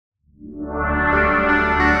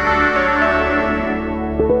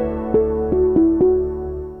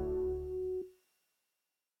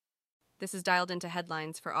This is dialed into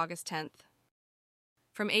headlines for August 10th.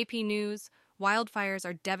 From AP News, wildfires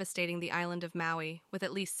are devastating the island of Maui, with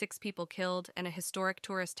at least 6 people killed and a historic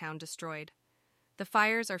tourist town destroyed. The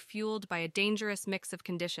fires are fueled by a dangerous mix of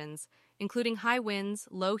conditions, including high winds,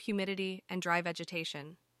 low humidity, and dry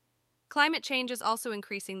vegetation. Climate change is also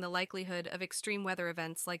increasing the likelihood of extreme weather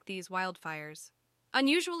events like these wildfires.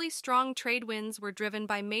 Unusually strong trade winds were driven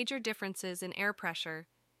by major differences in air pressure,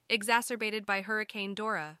 exacerbated by Hurricane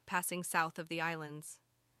Dora passing south of the islands.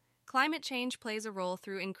 Climate change plays a role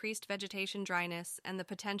through increased vegetation dryness and the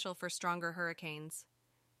potential for stronger hurricanes.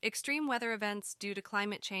 Extreme weather events due to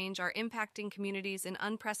climate change are impacting communities in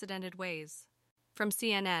unprecedented ways. From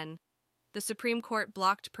CNN, the Supreme Court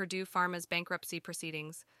blocked Purdue Pharma's bankruptcy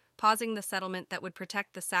proceedings, pausing the settlement that would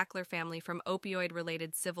protect the Sackler family from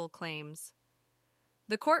opioid-related civil claims.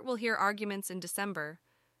 The court will hear arguments in December.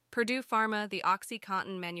 Purdue Pharma, the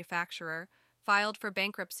OxyContin manufacturer, filed for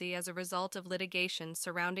bankruptcy as a result of litigation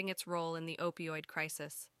surrounding its role in the opioid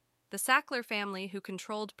crisis. The Sackler family, who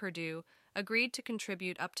controlled Purdue, agreed to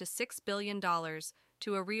contribute up to $6 billion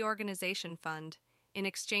to a reorganization fund in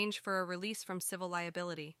exchange for a release from civil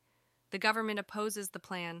liability. The government opposes the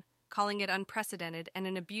plan, calling it unprecedented and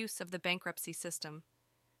an abuse of the bankruptcy system.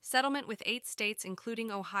 Settlement with 8 states,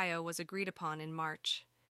 including Ohio, was agreed upon in March.